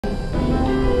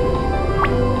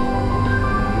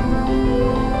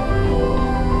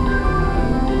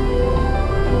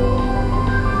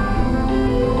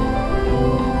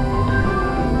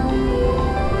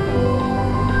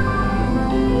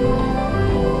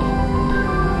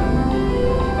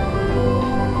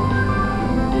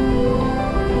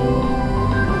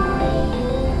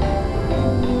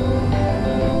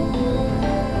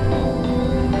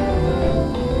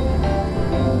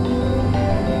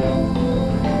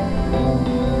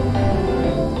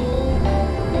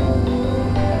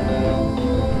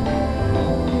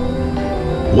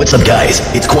What's up, guys?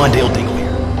 It's Quandale Dingle here.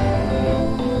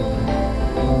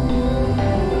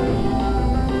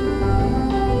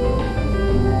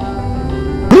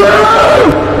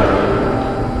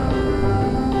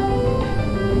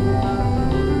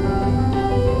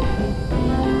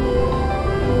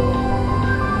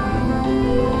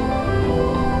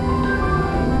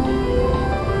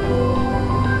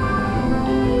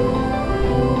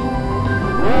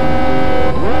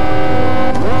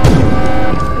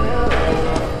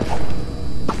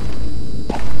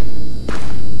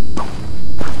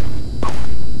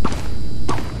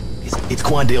 It's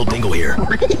Quandale Dingle here.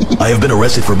 I have been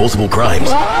arrested for multiple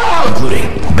crimes, including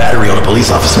battery on a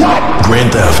police officer,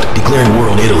 grand theft, declaring war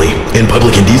on Italy, and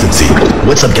public indecency.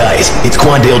 What's up, guys? It's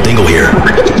Quandale Dingle here.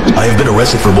 I have been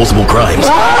arrested for multiple crimes,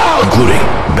 including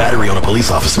battery on a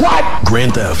police officer,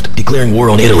 grand theft, declaring war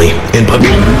on Italy, and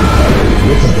public...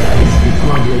 What's up, guys? It's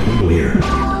Quandale Dingle here.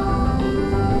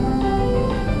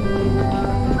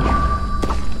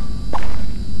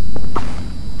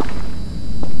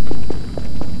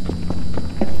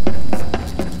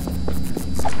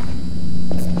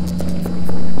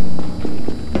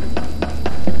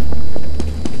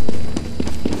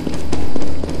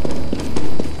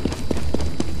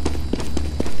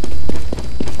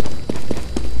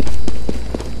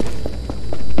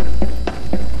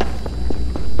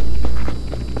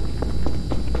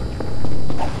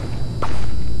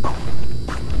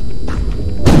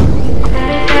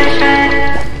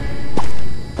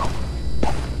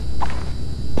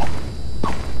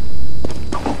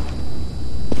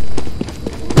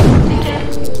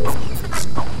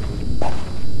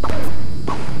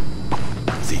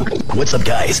 What's up,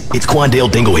 guys? It's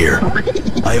Quandale Dingle here.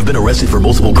 I have been arrested for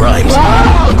multiple crimes,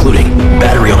 including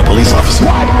battery on a police officer,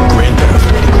 grand theft,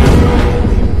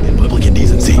 and public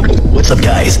indecency. What's up,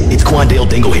 guys? It's Quandale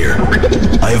Dingle here.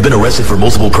 I have been arrested for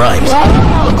multiple crimes,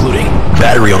 including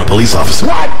battery on a police officer,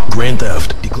 grand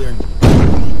theft, declaring...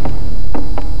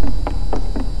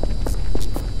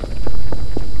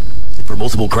 for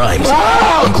multiple crimes,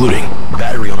 including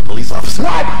battery on a police officer,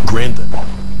 grand theft...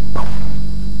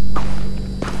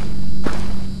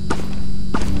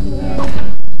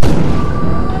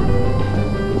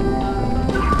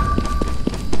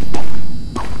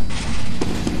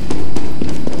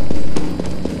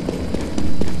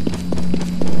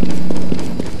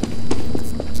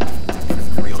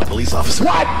 officer.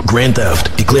 Grand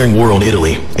theft, declaring war on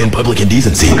Italy, and public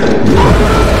indecency.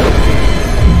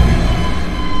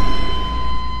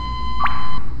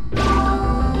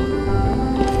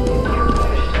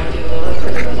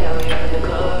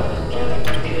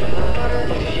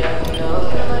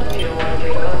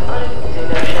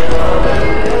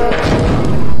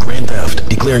 Grand theft,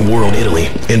 declaring war on Italy,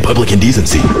 and public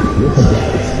indecency.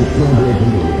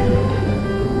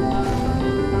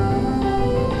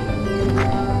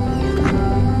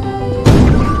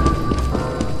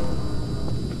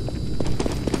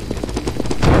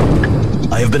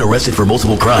 I have been arrested for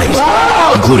multiple crimes,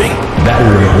 including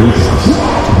battery on a police officer.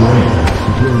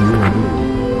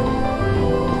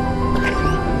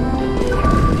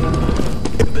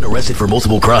 I have been arrested for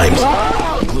multiple crimes,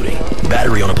 including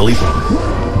battery on a police officer.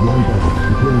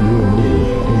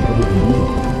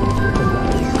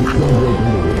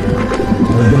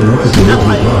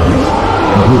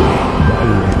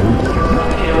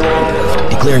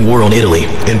 Declaring war on Italy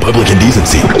and public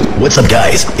indecency. What's up,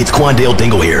 guys? It's Quandale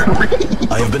Dingle here.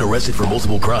 I have been arrested for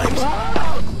multiple crimes,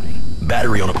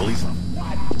 battery on a police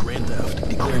officer, grand theft,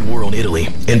 declaring war on Italy,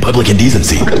 and public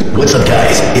indecency. What's up,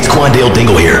 guys? It's Quandale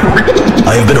Dingle here.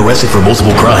 I have been arrested for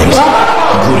multiple crimes,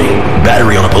 including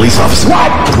battery on a police officer,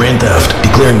 grand theft,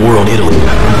 declaring war on Italy.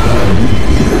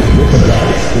 What's up,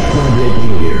 guys? It's Quandale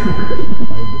Dingle here.